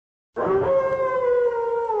Hey,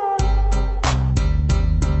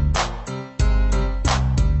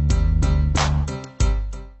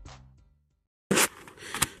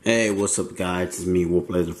 what's up, guys? It's me,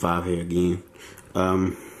 Wolfblazer5 here again.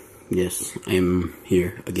 Yes, I'm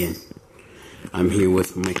here again. I'm here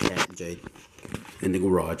with my cat, Jade, in the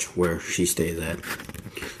garage where she stays at.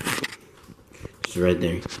 She's right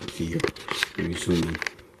there. See her. Let me zoom in.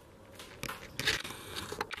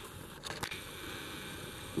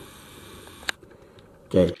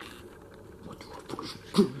 Jade.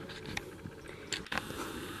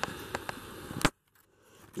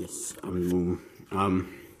 Yes,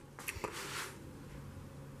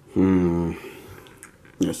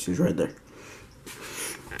 yes, she's right there.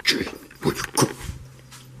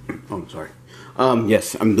 Oh, I'm sorry.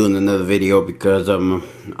 Yes, I'm doing another video because I don't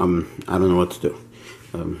know what to do.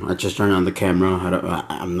 I just turned on the camera.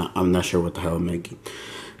 I'm not sure what the hell I'm making,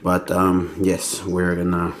 but yes, we're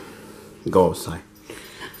gonna go outside.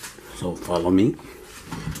 So follow me,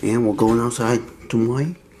 and we're going outside to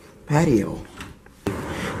my patio.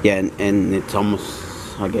 Yeah, and it's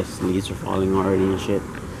almost, I guess, leaves are falling already and shit.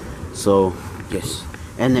 So yes,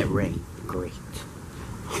 and it rained, great.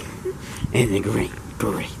 And it rained,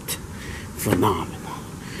 great, phenomenal.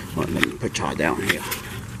 Well, let me put y'all down here.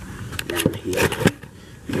 Down here.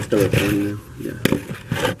 You're still recording now? Yeah.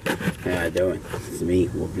 How you doing? It's me,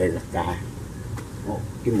 Wolfblazer5. Oh,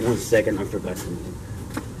 give me 1 second, I forgot something.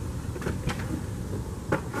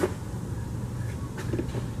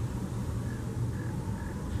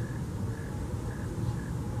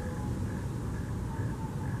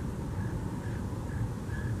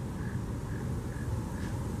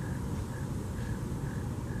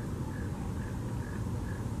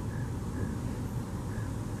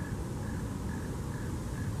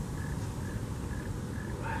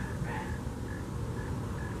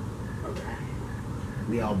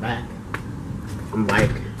 We all back. I'm back.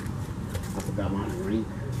 I forgot my ring.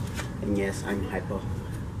 And yes, I'm hyper.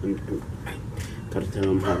 I gotta tell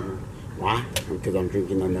them how. Why? Because I'm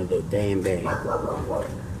drinking another damn bag.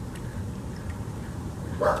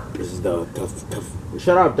 This is the tough.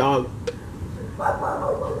 Shut up, dog.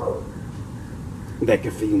 That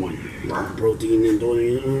caffeine one. Protein and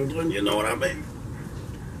doing, you know what I mean?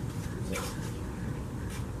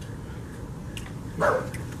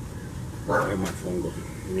 Where my phone go?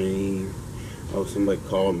 Ring. Oh, somebody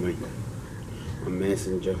called me. A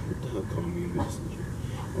messenger. What the hell called me a messenger?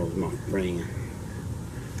 Oh, it was my friend.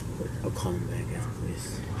 I'll call him back after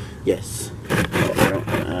this. Yes.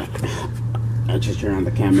 I just turned on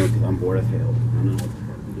the camera because I'm bored of hell. I don't know what the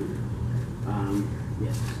fuck to do.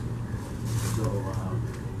 Yes. So,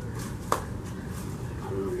 I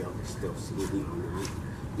don't know if y'all can still see me or not.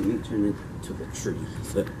 Let me turn it to the tree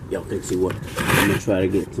so y'all can see what. I'm gonna try to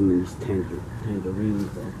get some of these tangerines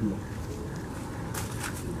out here.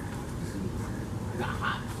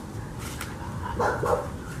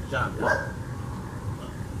 Shut up.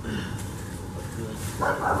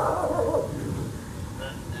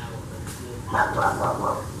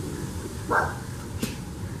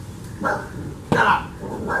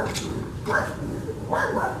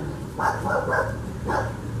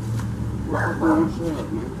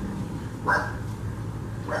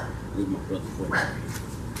 Leave my brother for me.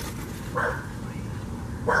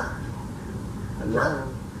 Hello.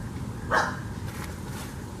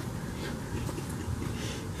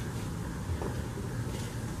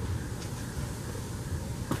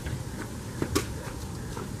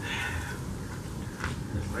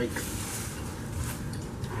 That's right.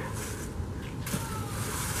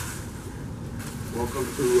 Welcome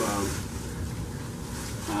to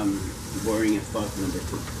boring as fuck number 2.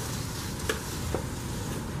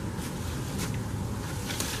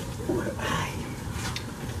 Where I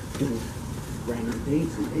do random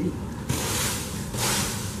things and idiots.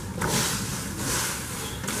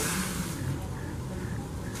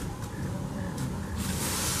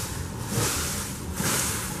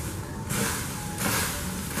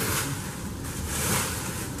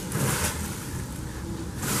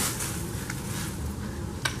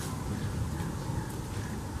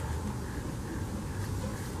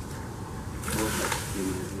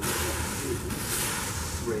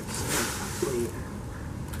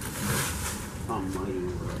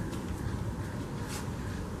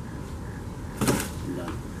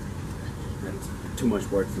 That's too much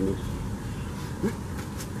work for me.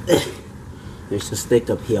 There's a stick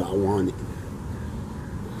up here. I want it.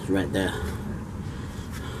 It's right there.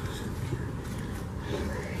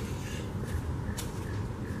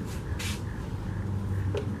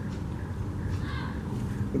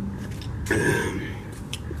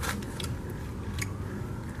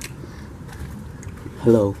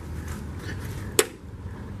 Hello.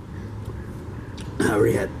 I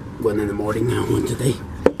already had one in the morning and one today.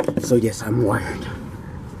 So yes, I'm wired.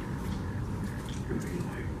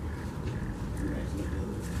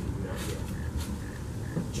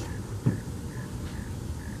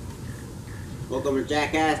 Welcome to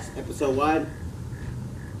Jackass, episode 1.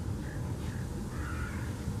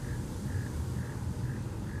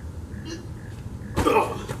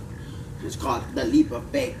 It's called The Leap of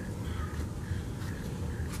Faith.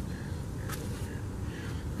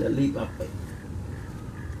 The Leap of Faith.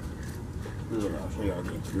 I'll show you all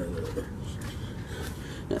the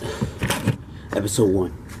episode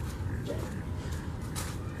 1.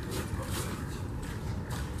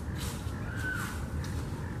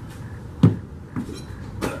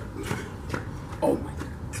 Oh my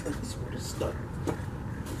goodness, what a stuff.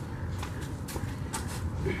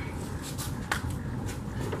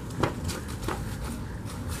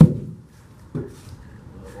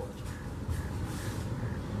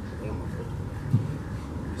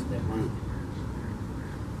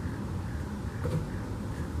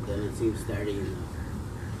 Then it seems starting.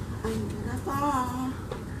 I'm gonna fall.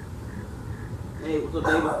 Hey, what's up,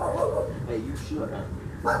 baby? Hey, you shut up.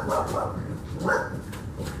 I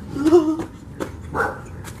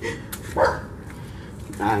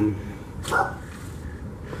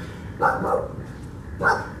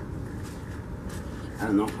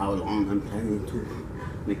don't know how long I'm planning to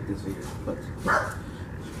make this video, but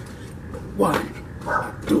 1,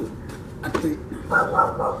 2, 3.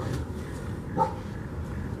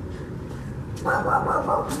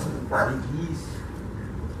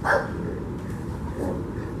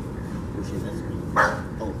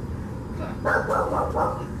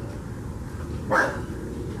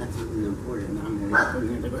 That's something important. I'm going to put it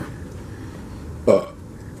in the ground.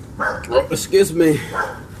 Oh, excuse me.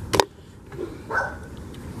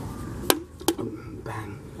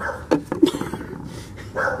 Bang.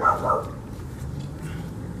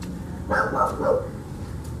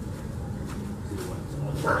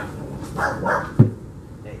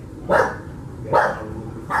 Hey.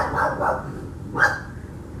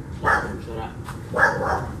 Shut up.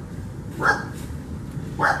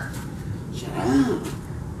 Shut up.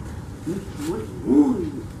 What's wrong?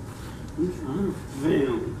 I'm trying to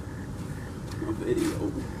film a video.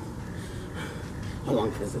 How long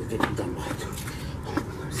has the video gone by?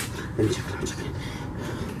 Let me check it,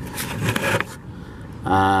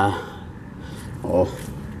 oh,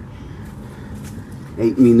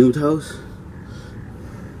 8 minutos.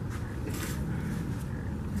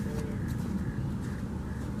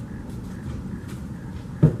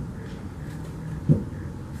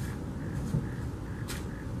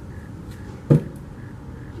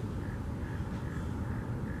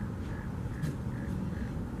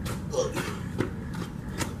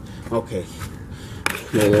 Okay.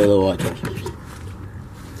 Watch it.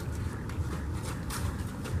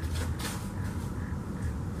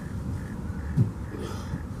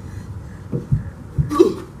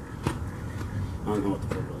 I don't know what the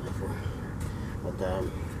fuck was that for. But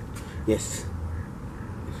yes.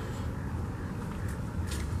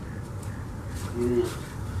 Yeah.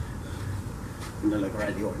 They're like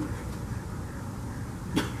Randy Orton.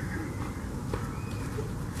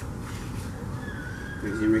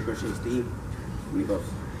 Makes him Ricochet's team. And he goes.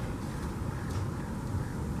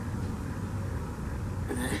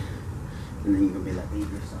 And then you can be like, hey,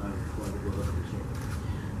 you're sorry.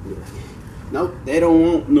 Nope, they don't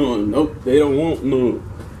want none. Nope, they don't want none.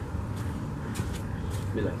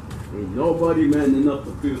 Be like, ain't nobody man enough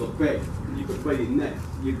to feel the fact. You can play next.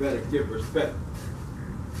 You better give respect.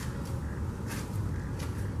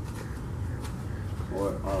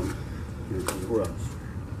 Or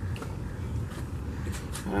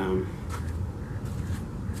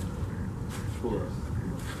who else?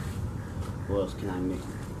 Who else can I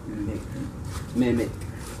mimic?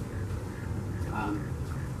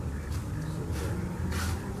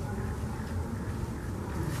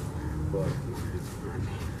 Well,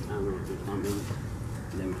 I don't know if it's on me.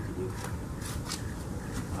 Them to do.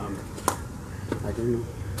 I don't know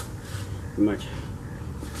too much.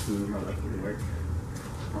 How like it work.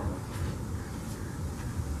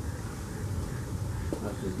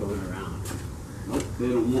 That's just going around. Nope, they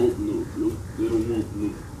don't want no. Nope, they don't want no.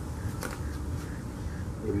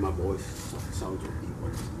 Even my voice sounds like deep.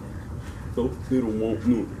 Nope, they don't want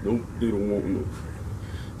no. Nope, they don't want no.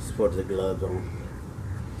 Just put the gloves on.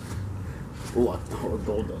 Oh, I thought it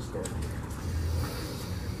gold dust though.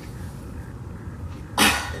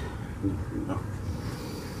 No.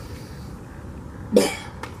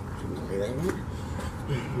 Something like that?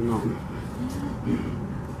 No.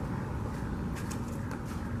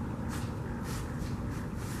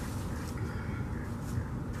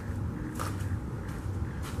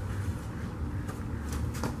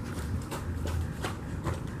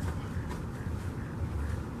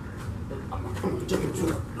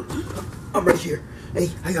 I'm right here. Hey,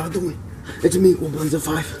 how y'all doing? It's me,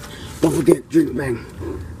 WoolBlazer5. Don't forget, drink bang.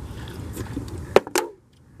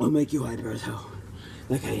 I'll make you hyper as hell.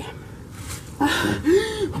 Like I am.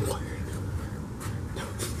 I'm tired.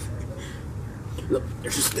 Look,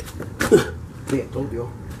 there's a stick. See, I told you.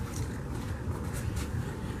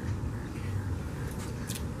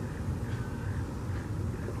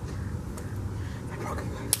 I broke it,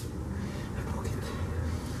 guys. I broke it.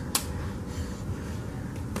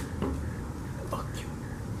 Fuck you.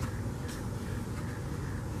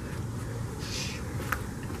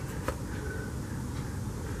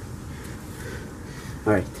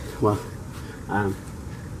 Alright, well,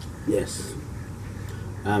 yes.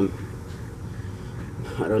 I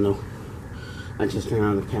don't know. I just turned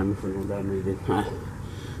on the camera for no bad reason.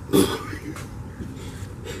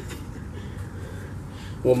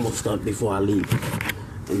 One more stuff before I leave.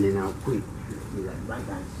 And then I'll quit. Be like, bye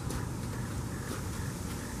guys.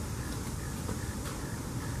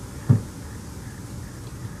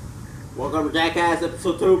 Welcome to Jackass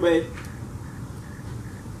episode 2, babe.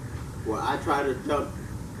 Where I try to jump.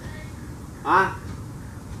 Huh?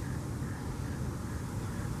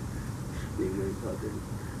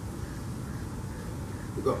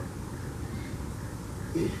 We go.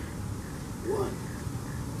 1,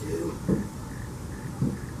 2.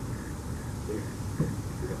 Here.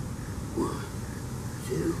 We go. 1,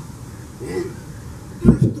 2, and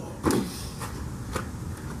lift off.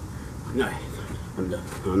 No, I'm done.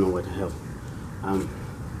 I don't know what the hell.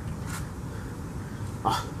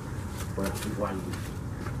 Where else we going?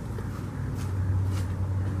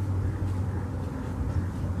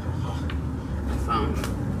 I found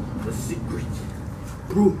the secret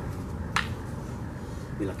room.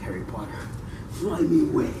 Be like Harry Potter. Fly me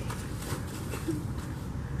away.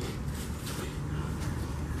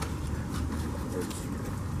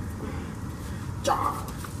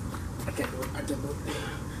 I can't do it. I can't do it.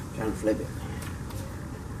 Trying to flip it.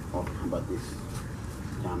 Oh, how about this?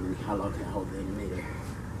 How long can I hold the animator?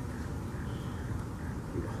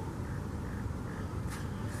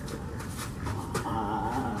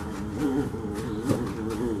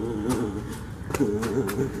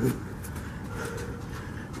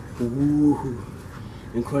 Ooh,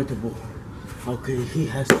 incredible. Okay, he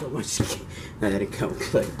has so much skin. I had to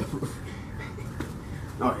calculate.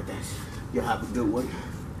 Alright guys, you have a good one.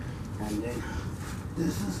 And then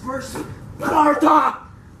this is first Martha!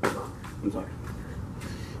 I'm sorry.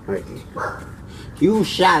 Alright. You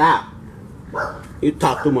shut up. You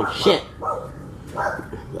talk too much shit.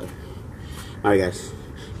 Alright guys,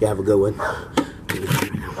 you have a good one.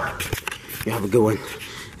 You have a good one.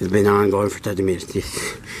 It's been ongoing for 30 minutes.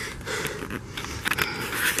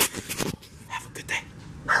 Have a good day.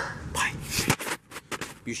 Bye.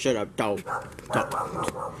 You shut up, dog.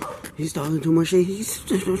 He's talking too much shit. He's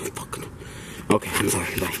fucking. Okay, I'm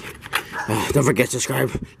sorry. Bye. Don't forget to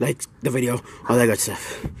subscribe, like the video, all that good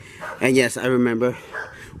stuff. And yes, I remember.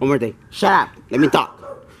 One more thing. Shut up. Let me talk.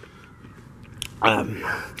 And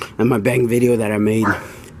my bang video that I made.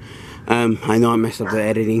 I know I messed up the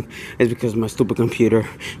editing. It's because of my stupid computer.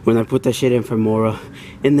 When I put that shit in Filmora,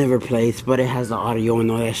 it never plays, but it has the audio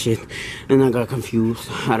and all that shit. And I got confused.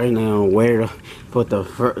 I don't know where to put the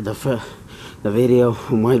video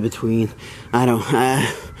and what between. I don't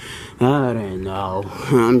know.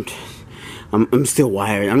 I'm still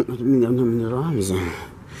wired.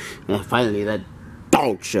 Finally, that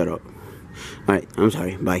dog shut up. Alright, I'm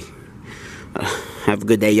sorry. Bye. Have a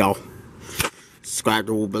good day, y'all. Subscribe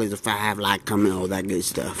to WoolBlazer5, like, comment, all that good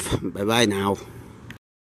stuff. Bye-bye now.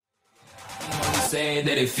 Saying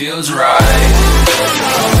that it feels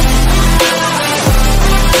right.